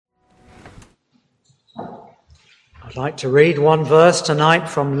I'd like to read one verse tonight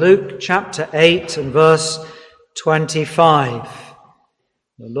from Luke chapter 8 and verse 25.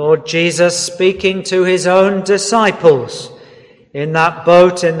 The Lord Jesus speaking to his own disciples in that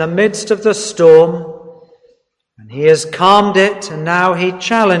boat in the midst of the storm. And he has calmed it, and now he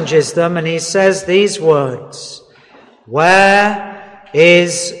challenges them, and he says these words, "Where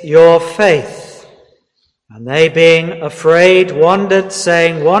is your faith?" And they, being afraid, wondered,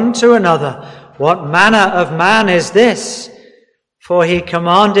 saying one to another, "What manner of man is this? For he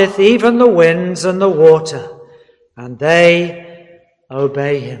commandeth even the winds and the water, and they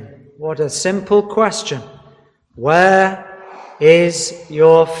obey him." What a simple question. Where is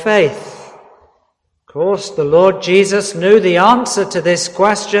your faith? Of course, the Lord Jesus knew the answer to this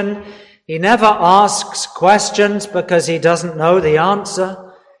question. He never asks questions because he doesn't know the answer.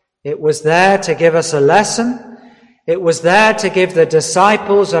 It was there to give us a lesson. It was there to give the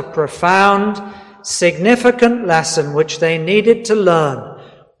disciples a profound, significant lesson which they needed to learn.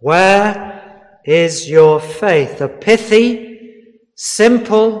 Where is your faith? A pithy,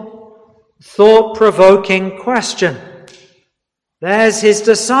 simple, thought-provoking question. There's his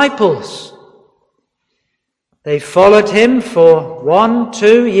disciples. They followed him for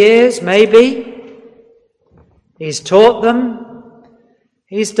 1-2 years, maybe. He's taught them.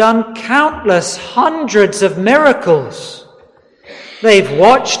 He's done countless hundreds of miracles. They've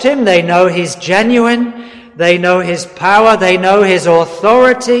watched him. They know he's genuine. They know his power. They know his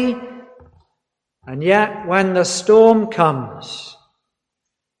authority. And yet, when the storm comes,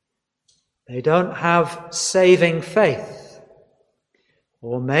 they don't have saving faith.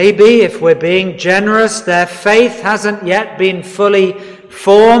 Or maybe, if we're being generous, their faith hasn't yet been fully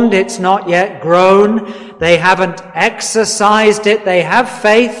formed. It's not yet grown. They haven't exercised it. They have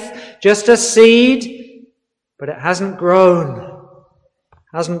faith, just a seed, but it hasn't grown,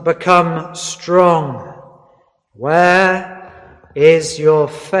 hasn't become strong. Where is your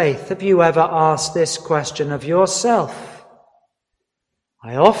faith? Have you ever asked this question of yourself?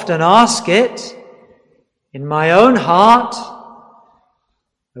 I often ask it in my own heart,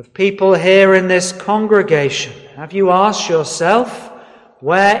 of people here in this congregation. Have you asked yourself,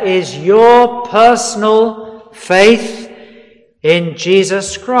 where is your personal faith in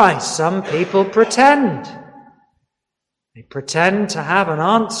Jesus Christ? Some people pretend. They pretend to have an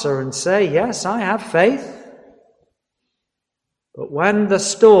answer and say, yes, I have faith. But when the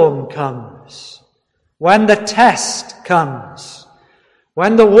storm comes, when the test comes,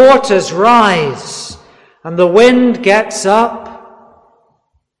 when the waters rise and the wind gets up,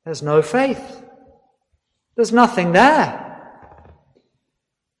 there's no faith. There's nothing there.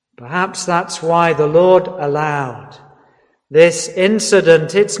 Perhaps that's why the Lord allowed this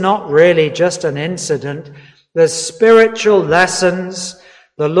incident. It's not really just an incident. There's spiritual lessons.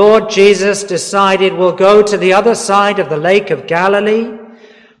 The Lord Jesus decided we'll go to the other side of the Lake of Galilee.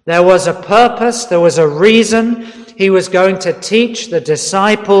 There was a purpose. There was a reason. He was going to teach the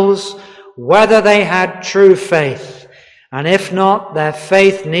disciples whether they had true faith. And if not, their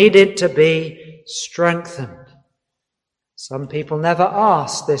faith needed to be strengthened. Some people never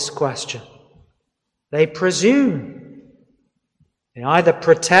ask this question. They presume. They either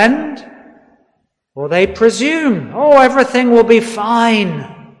pretend or they presume. Oh, everything will be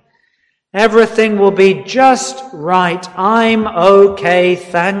fine. Everything will be just right. I'm okay,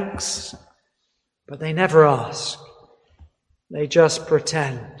 thanks. But they never ask. They just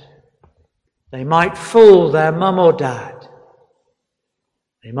pretend. They might fool their mum or dad.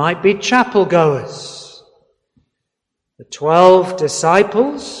 They might be chapel goers. The 12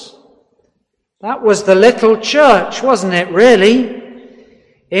 disciples, that was the little church, wasn't it, really?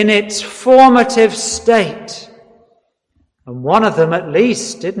 In its formative state. And one of them at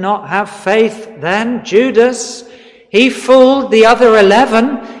least did not have faith then, Judas. He fooled the other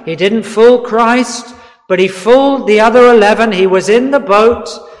 11. He didn't fool Christ, but he fooled the other 11. He was in the boat,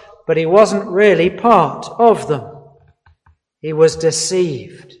 but he wasn't really part of them. He was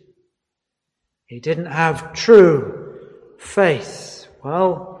deceived. He didn't have true faith.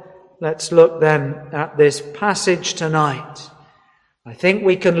 Well, let's look then at this passage tonight. I think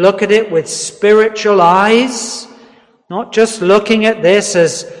we can look at it with spiritual eyes, not just looking at this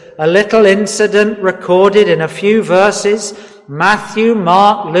as a little incident recorded in a few verses. Matthew,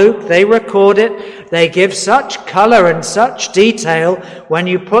 Mark, Luke, they record it. They give such colour and such detail. When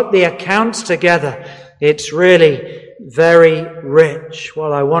you put the accounts together, it's really very rich.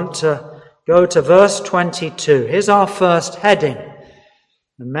 Well, I want to go to verse 22. Here's our first heading.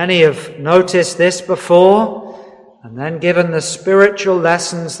 And many have noticed this before, and then given the spiritual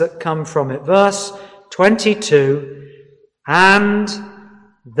lessons that come from it. Verse 22, and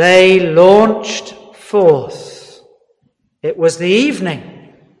they launched forth. It was the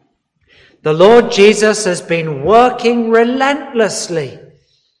evening. The Lord Jesus has been working relentlessly.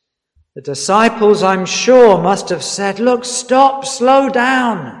 The disciples, I'm sure, must have said, look, stop, slow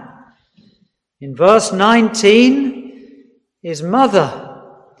down. In verse 19, his mother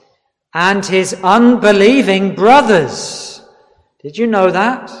and his unbelieving brothers. Did you know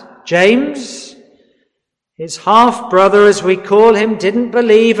that? James, his half-brother as we call him, didn't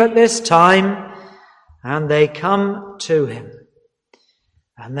believe at this time, and they come to him.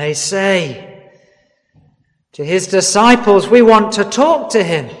 And they say to his disciples, we want to talk to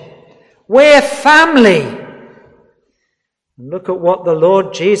him. We're family. And look at what the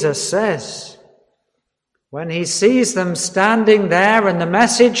Lord Jesus says. When he sees them standing there and the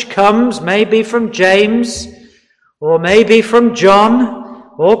message comes, maybe from James, or maybe from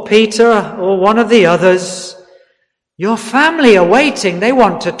John, or Peter, or one of the others, your family are waiting. They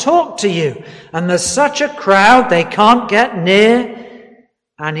want to talk to you. And there's such a crowd they can't get near.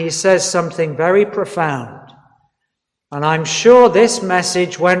 And he says something very profound. And I'm sure this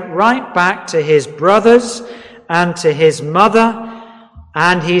message went right back to his brothers and to his mother.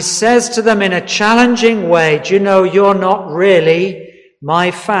 And he says to them in a challenging way, do you know, you're not really my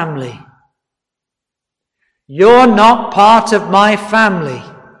family. You're not part of my family.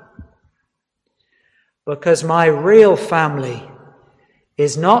 Because my real family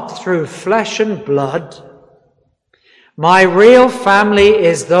is not through flesh and blood. My real family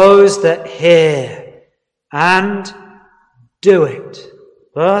is those that hear and do it.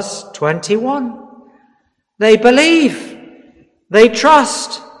 Verse 21. They believe. They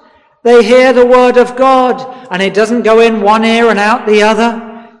trust. They hear the word of God, and it doesn't go in one ear and out the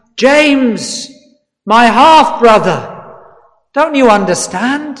other. James, my half-brother, don't you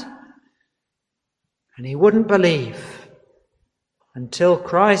understand? And he wouldn't believe until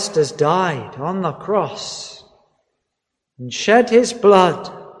Christ has died on the cross and shed his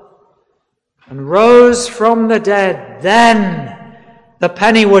blood and rose from the dead. Then the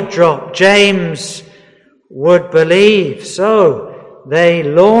penny would drop. James would believe. So they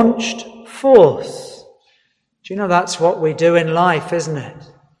launched forth. Do you know that's what we do in life, isn't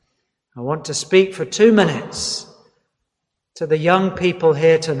it? I want to speak for 2 minutes to the young people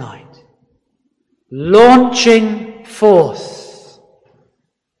here tonight. Launching forth.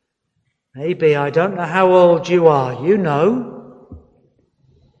 Maybe, I don't know how old you are, you know.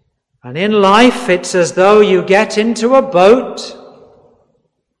 And in life, it's as though you get into a boat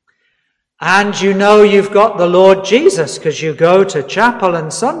and you know you've got the Lord Jesus because you go to chapel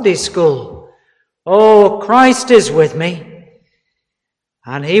and Sunday school. Oh, Christ is with me.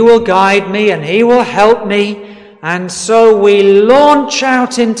 And he will guide me and he will help me. And so we launch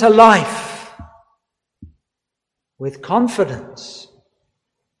out into life with confidence.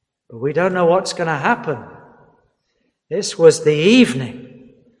 But we don't know what's going to happen. This was the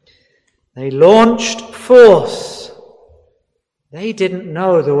evening. They launched forth. They didn't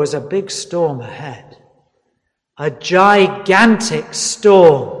know there was a big storm ahead. A gigantic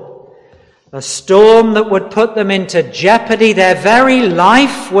storm. A storm that would put them into jeopardy. Their very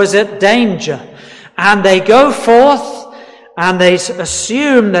life was at danger. And they go forth and they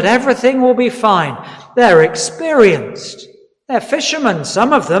assume that everything will be fine. They're experienced. They're fishermen,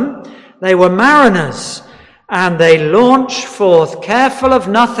 some of them. They were mariners. And they launch forth, careful of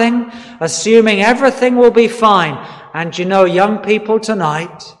nothing, assuming everything will be fine. And you know, young people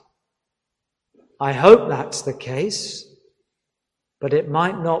tonight, I hope that's the case, but it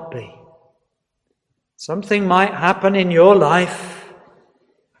might not be. Something might happen in your life,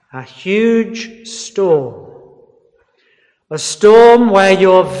 a huge storm. A storm where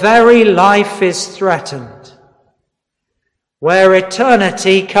your very life is threatened. Where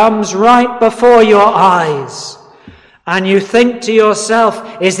eternity comes right before your eyes. And you think to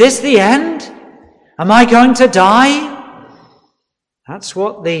yourself, is this the end? Am I going to die? That's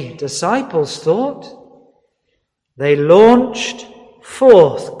what the disciples thought. They launched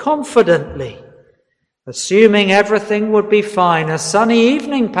forth confidently, assuming everything would be fine. A sunny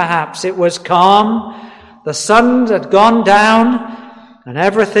evening perhaps. It was calm. The sun had gone down and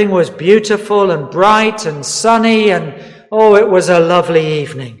everything was beautiful and bright and sunny, and oh, it was a lovely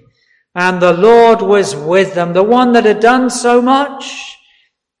evening. And the Lord was with them, the one that had done so much.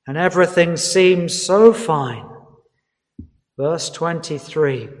 And everything seemed so fine. Verse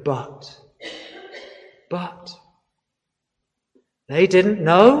 23, but they didn't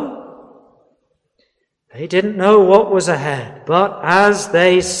know. They didn't know what was ahead. But as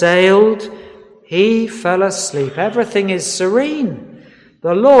they sailed, he fell asleep. Everything is serene.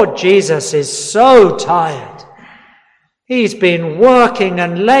 The Lord Jesus is so tired. He's been working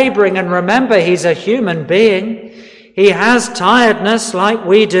and laboring, and remember, he's a human being. He has tiredness like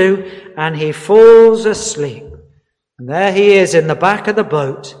we do, and he falls asleep. And there he is in the back of the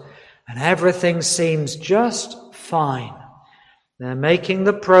boat, and everything seems just fine. They're making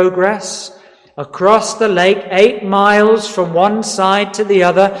the progress across the lake, 8 miles from one side to the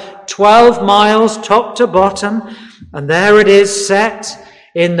other, 12 miles top to bottom, and there it is set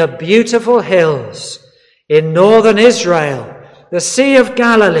in the beautiful hills in northern Israel, the Sea of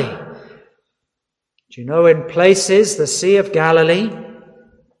Galilee. Do you know, in places, the Sea of Galilee,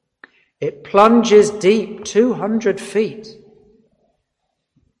 it plunges deep 200 feet.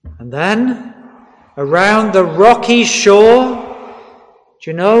 And then, around the rocky shore, do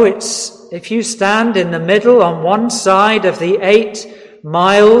you know, it's, if you stand in the middle on one side of the 8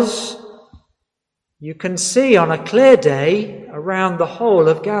 miles, you can see on a clear day around the whole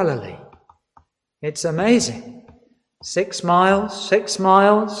of Galilee. It's amazing. 6 miles, 6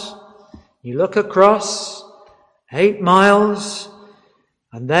 miles. You look across, 8 miles,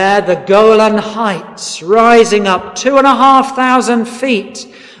 and there the Golan Heights rising up 2,500 feet.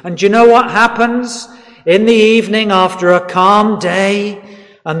 And do you know what happens in the evening after a calm day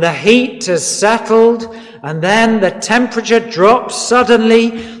and the heat has settled and then the temperature drops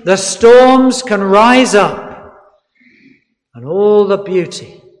suddenly? The storms can rise up and all the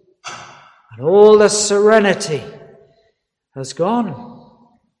beauty and all the serenity has gone.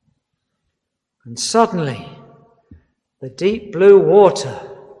 And suddenly, the deep blue water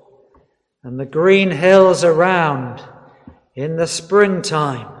and the green hills around in the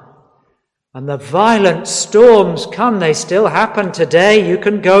springtime and the violent storms come. They still happen today. You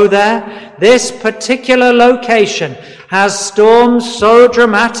can go there. This particular location has storms so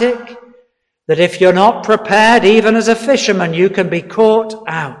dramatic that if you're not prepared, even as a fisherman, you can be caught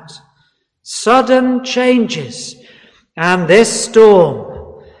out. Sudden changes. And this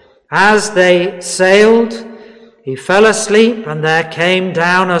storm, as they sailed, he fell asleep, and there came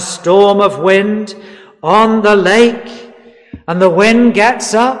down a storm of wind on the lake, and the wind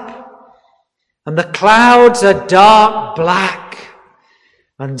gets up, and the clouds are dark black,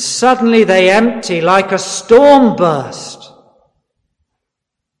 and suddenly they empty like a storm burst.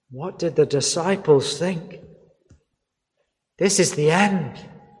 What did the disciples think? This is the end.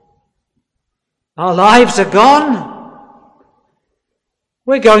 Our lives are gone.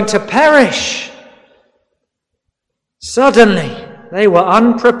 We're going to perish. Suddenly, they were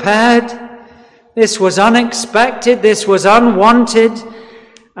unprepared. This was unexpected. This was unwanted.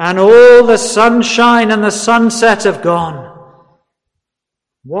 And all the sunshine and the sunset have gone.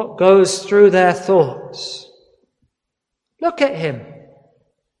 What goes through their thoughts? Look at him.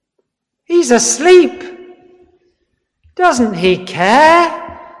 He's asleep. Doesn't he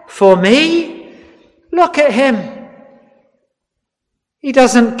care for me? Look at him. He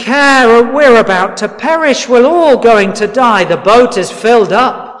doesn't care. We're about to perish. We're all going to die. The boat is filled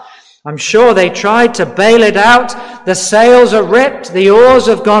up. I'm sure they tried to bail it out. The sails are ripped. The oars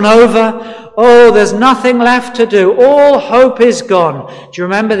have gone over. Oh, there's nothing left to do. All hope is gone. Do you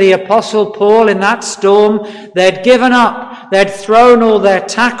remember the Apostle Paul in that storm? They'd given up. They'd thrown all their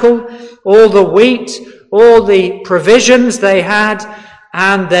tackle, all the wheat, all the provisions they had,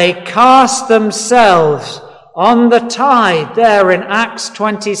 and they cast themselves on the tide there in Acts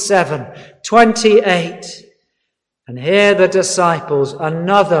 27:28. And here the disciples,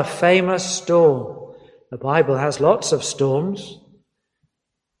 another famous storm. The Bible has lots of storms.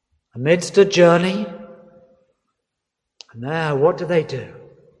 Amidst a journey. And there, what do?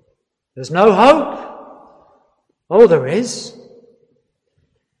 There's no hope. Oh, there is.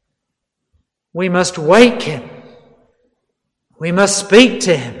 We must wake him. We must speak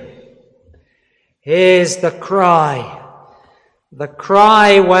to him. Here's the cry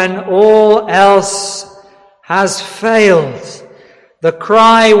when all else has failed, the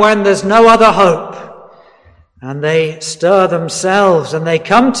cry when there's no other hope. And they stir themselves and they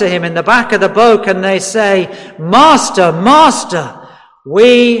come to him in the back of the boat and they say, Master, Master,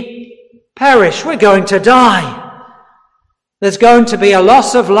 we perish, we're going to die. There's going to be a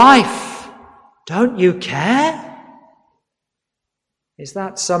loss of life. Don't you care? Is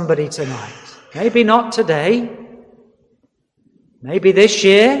that somebody tonight? Maybe not today. Maybe this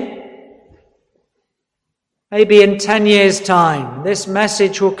year. Maybe in 10 years' time, this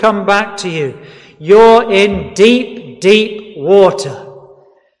message will come back to you. You're in deep, deep water.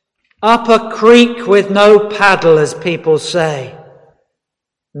 Up a creek with no paddle, as people say.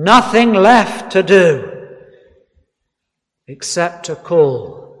 Nothing left to do except to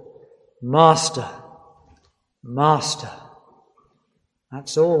call, Master, Master.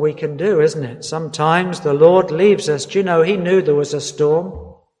 That's all we can do, isn't it? Sometimes the Lord leaves us. Do you know, he knew there was a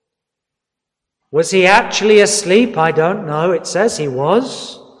storm. Was he actually asleep? I don't know. It says he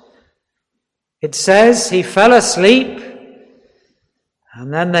was. It says he fell asleep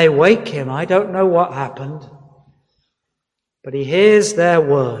and then they wake him. I don't know what happened. But he hears their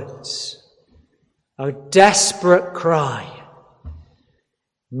words. A desperate cry.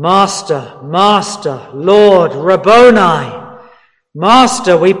 Master, Master, Lord, Rabboni,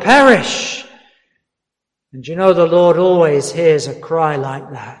 Master, we perish. And you know the Lord always hears a cry like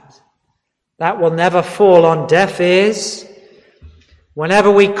that. That will never fall on deaf ears.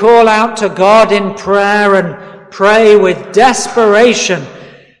 Whenever we call out to God in prayer and pray with desperation,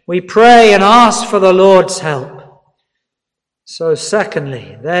 we pray and ask for the Lord's help. So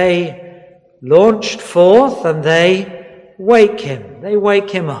secondly, they launched forth and they wake him. They wake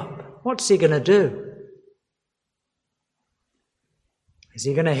him up. What's he going to do? Is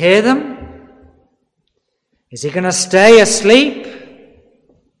he going to hear them? Is he going to stay asleep?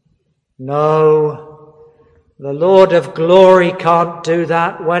 No. The Lord of glory can't do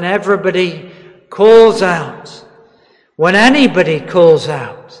that when everybody calls out. When anybody calls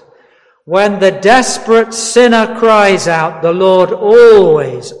out. When the desperate sinner cries out, the Lord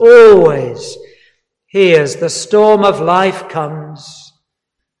always hears. The storm of life comes,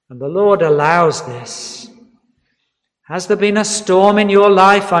 and the Lord allows this. Has there been a storm in your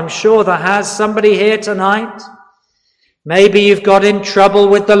life? I'm sure there has. Somebody here tonight. Maybe you've got in trouble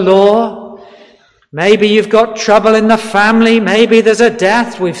with the law. Maybe you've got trouble in the family. Maybe there's a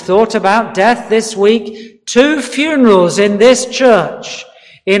death. We've thought about death this week. 2 funerals in this church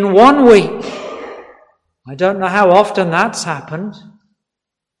in 1 week. I don't know how often that's happened.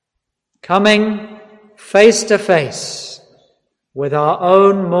 Coming face to face with our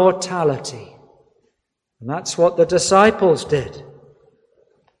own mortality. And that's what the disciples did.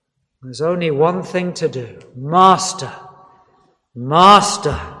 There's only one thing to do. Master,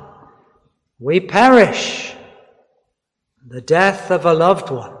 Master, we perish. The death of a loved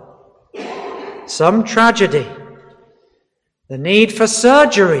one. Some tragedy. The need for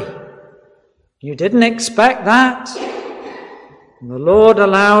surgery. You didn't expect that. And the Lord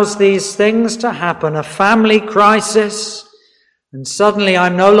allows these things to happen. A family crisis. And suddenly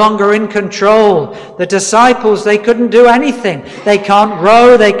I'm no longer in control. The disciples, they couldn't do anything. They can't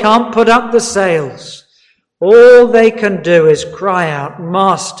row. They can't put up the sails. All they can do is cry out,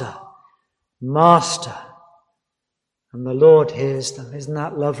 Master, Master. And the Lord hears them. Isn't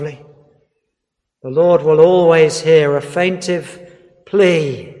that lovely? The Lord will always hear a plaintive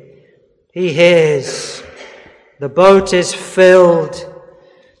plea. He hears. The boat is filled.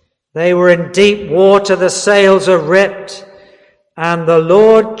 They were in deep water. The sails are ripped. And the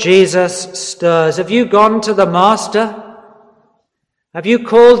Lord Jesus stirs. Have you gone to the Master? Have you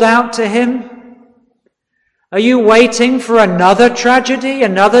called out to him? Are you waiting for another tragedy,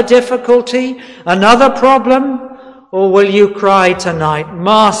 another difficulty, another problem? Or will you cry tonight,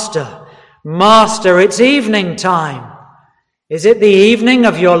 Master, Master, it's evening time. Is it the evening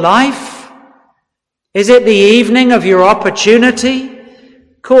of your life? Is it the evening of your opportunity?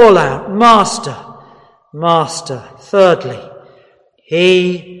 Call out, Master, Master. Thirdly,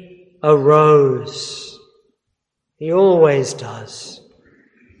 he arose. He always does.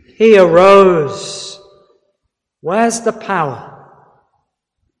 He arose. Where's the power?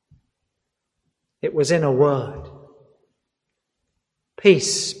 It was in a word.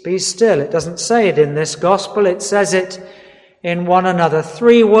 Peace, be still. It doesn't say it in this gospel. It says it in one another.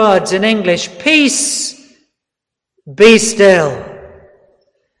 3 words in English. Peace, be still.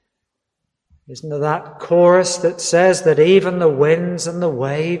 Isn't there that chorus that says that even the winds and the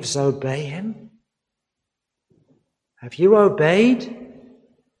waves obey him? Have you obeyed?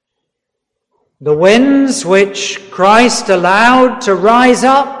 The winds which Christ allowed to rise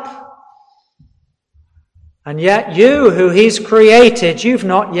up. And yet you, who he's created, you've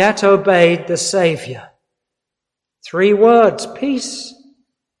not yet obeyed the Saviour. 3 words, peace,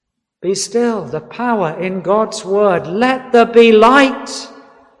 be still. The power in God's word. Let there be light.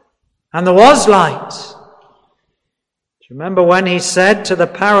 And there was light. Do you remember when he said to the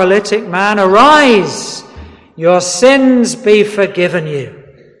paralytic man, arise, your sins be forgiven you.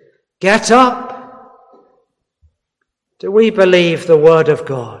 Get up. Do we believe the word of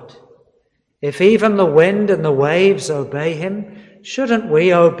God? If even the wind and the waves obey him, shouldn't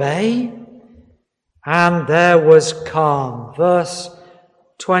we obey? And there was calm. Verse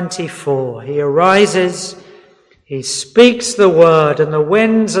 24. He arises, he speaks the word, and the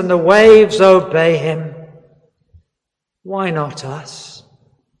winds and the waves obey him. Why not us?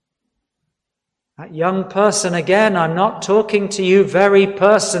 That young person again, I'm not talking to you very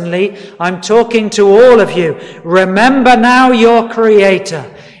personally, I'm talking to all of you. Remember now your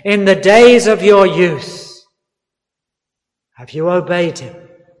Creator. in the days of your youth? Have you obeyed him?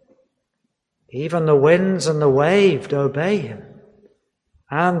 Even the winds and the waves obey him.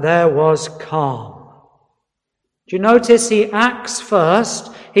 And there was calm. Do you notice he acts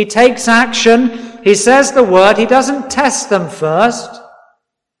first? He takes action. He says the word. He doesn't test them first.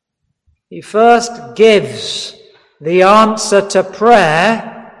 He first gives the answer to prayer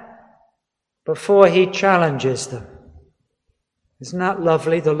before he challenges them. Isn't that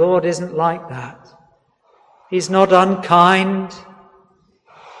lovely? The Lord isn't like that. He's not unkind.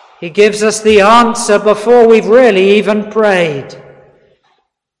 He gives us the answer before we've really even prayed.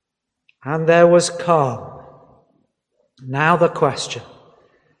 And there was calm. Now the question.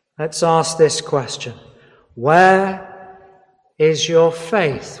 Let's ask this question. Where is your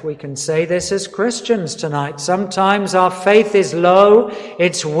faith? We can say this as Christians tonight. Sometimes our faith is low,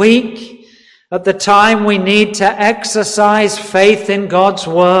 it's weak. At the time we need to exercise faith in God's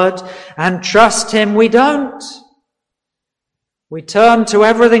word and trust him, we don't. We turn to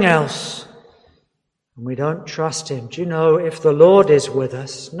everything else and we don't trust him. Do you know, if the Lord is with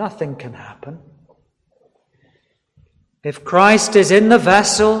us, nothing can happen. If Christ is in the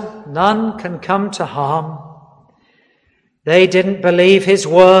vessel, none can come to harm. They didn't believe his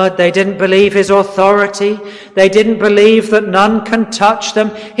word. They didn't believe his authority. They didn't believe that none can touch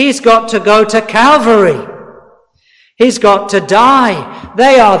them. He's got to go to Calvary. He's got to die.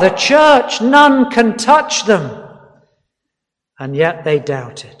 They are the church. None can touch them. And yet they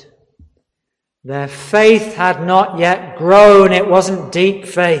doubted. Their faith had not yet grown. It wasn't deep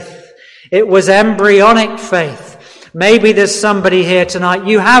faith. It was embryonic faith. Maybe there's somebody here tonight,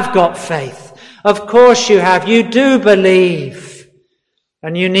 you have got faith. Of course you have. You do believe.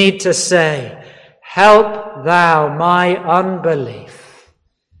 And you need to say, help thou my unbelief.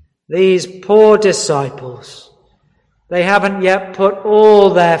 These poor disciples, they haven't yet put all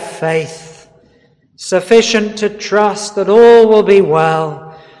their faith, sufficient to trust that all will be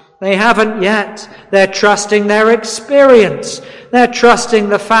well. They haven't yet. They're trusting their experience. They're trusting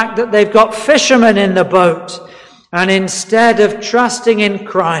the fact that they've got fishermen in the boat. And instead of trusting in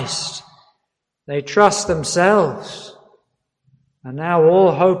Christ, they trust themselves. And now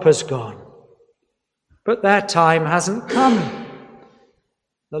all hope has gone. But their time hasn't come.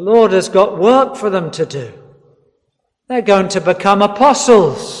 The Lord has got work for them to do. They're going to become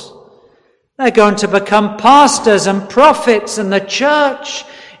apostles. They're going to become pastors and prophets, and the church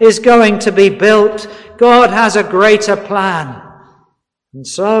is going to be built. God has a greater plan. And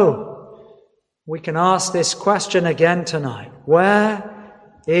so, we can ask this question again tonight. Where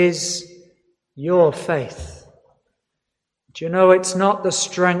is your faith? Do you know it's not the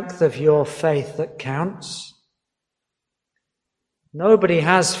strength of your faith that counts? Nobody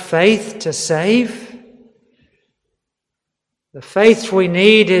has faith to save. The faith we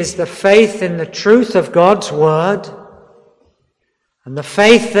need is the faith in the truth of God's word and the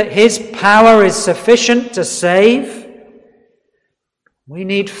faith that his power is sufficient to save. We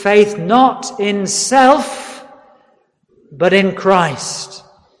need faith not in self, but in Christ,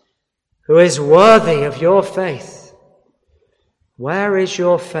 who is worthy of your faith. Where is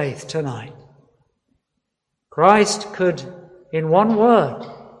your faith tonight? Christ could, in one word,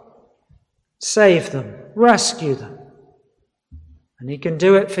 save them, rescue them. And he can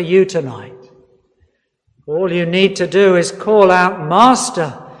do it for you tonight. All you need to do is call out,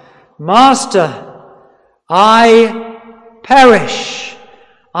 Master, Master, I perish.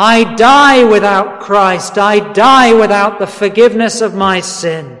 I die without Christ. I die without the forgiveness of my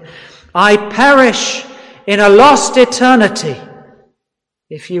sin. I perish in a lost eternity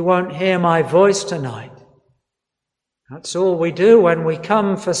if you won't hear my voice tonight. That's all we do when we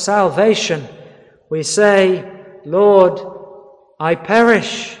come for salvation. We say, Lord, I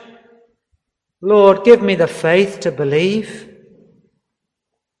perish. Lord, give me the faith to believe.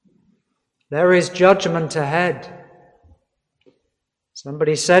 There is judgment ahead.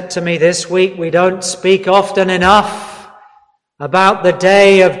 Somebody said to me this week, we don't speak often enough about the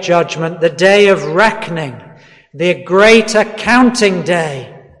day of judgment, the day of reckoning, the great accounting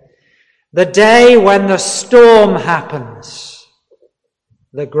day, the day when the storm happens,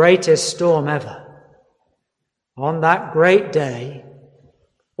 the greatest storm ever. On that great day,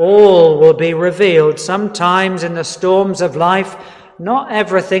 all will be revealed. Sometimes in the storms of life, not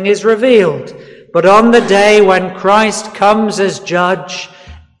everything is revealed. But on the day when Christ comes as judge,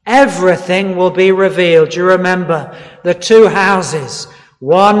 everything will be revealed. You remember the two houses,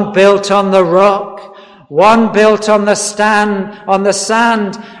 one built on the rock, one built on the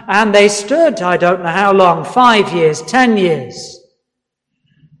sand, and they stood, I don't know how long, 5 years, 10 years.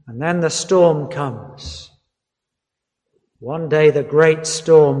 And then the storm comes. One day the great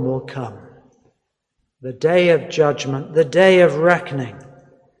storm will come, the day of judgment, the day of reckoning,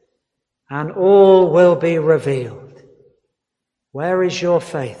 and all will be revealed. Where is your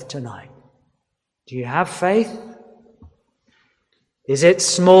faith tonight? Do you have faith? Is it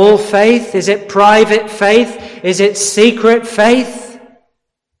small faith? Is it private faith? Is it secret faith?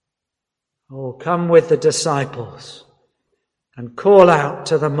 Oh, come with the disciples and call out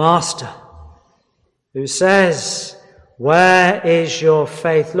to the Master who says, where is your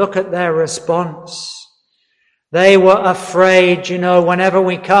faith? Look at their response. They were afraid. Whenever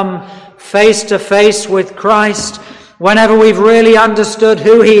we come face to face with Christ, whenever we've really understood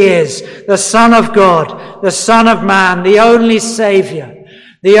who he is, the Son of God, the Son of Man, the only Saviour,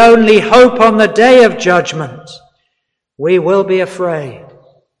 the only hope on the day of judgment, we will be afraid.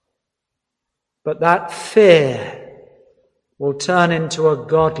 But that fear will turn into a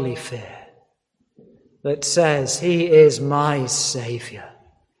godly fear that says, he is my Saviour.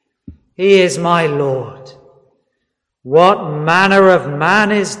 He is my Lord. What manner of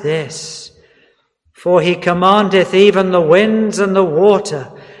man is this? For he commandeth even the winds and the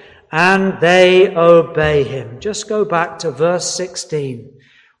water, and they obey him. Just go back to verse 16.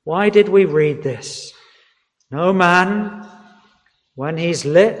 Why did we read this? No man, when he's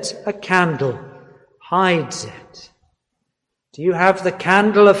lit a candle, hides it. Do you have the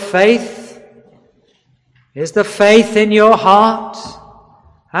candle of faith? Is the faith in your heart?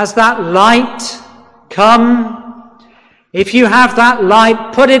 Has that light come? If you have that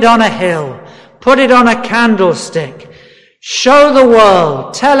light, put it on a hill. Put it on a candlestick. Show the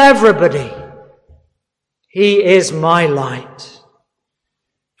world. Tell everybody. He is my light.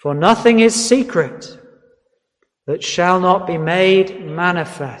 For nothing is secret that shall not be made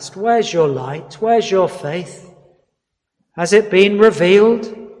manifest. Where's your light? Where's your faith? Has it been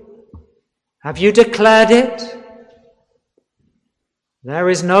revealed? Have you declared it? There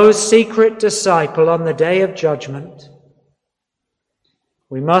is no secret disciple on the day of judgment.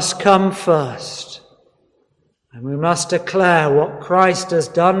 We must come first, and we must declare what Christ has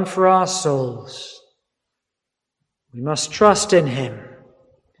done for our souls. We must trust in him.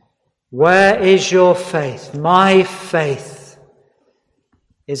 Where is your faith? My faith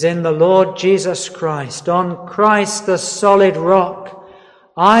is in the Lord Jesus Christ. On Christ, the solid rock,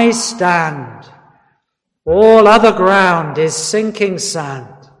 I stand. All other ground is sinking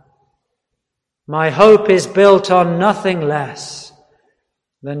sand. My hope is built on nothing less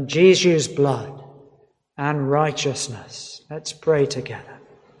than Jesus' blood and righteousness. Let's pray together.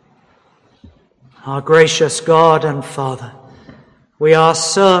 Our gracious God and Father, we are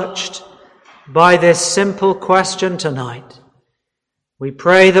searched by this simple question tonight. We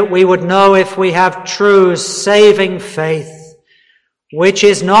pray that we would know if we have true saving faith, which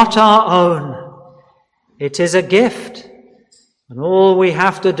is not our own. It is a gift, and all we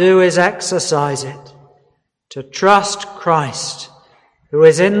have to do is exercise it, to trust Christ, who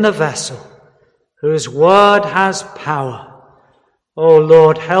is in the vessel, whose word has power. O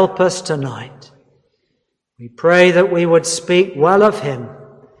Lord, help us tonight. We pray that we would speak well of him.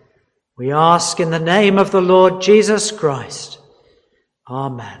 We ask in the name of the Lord Jesus Christ.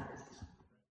 Amen.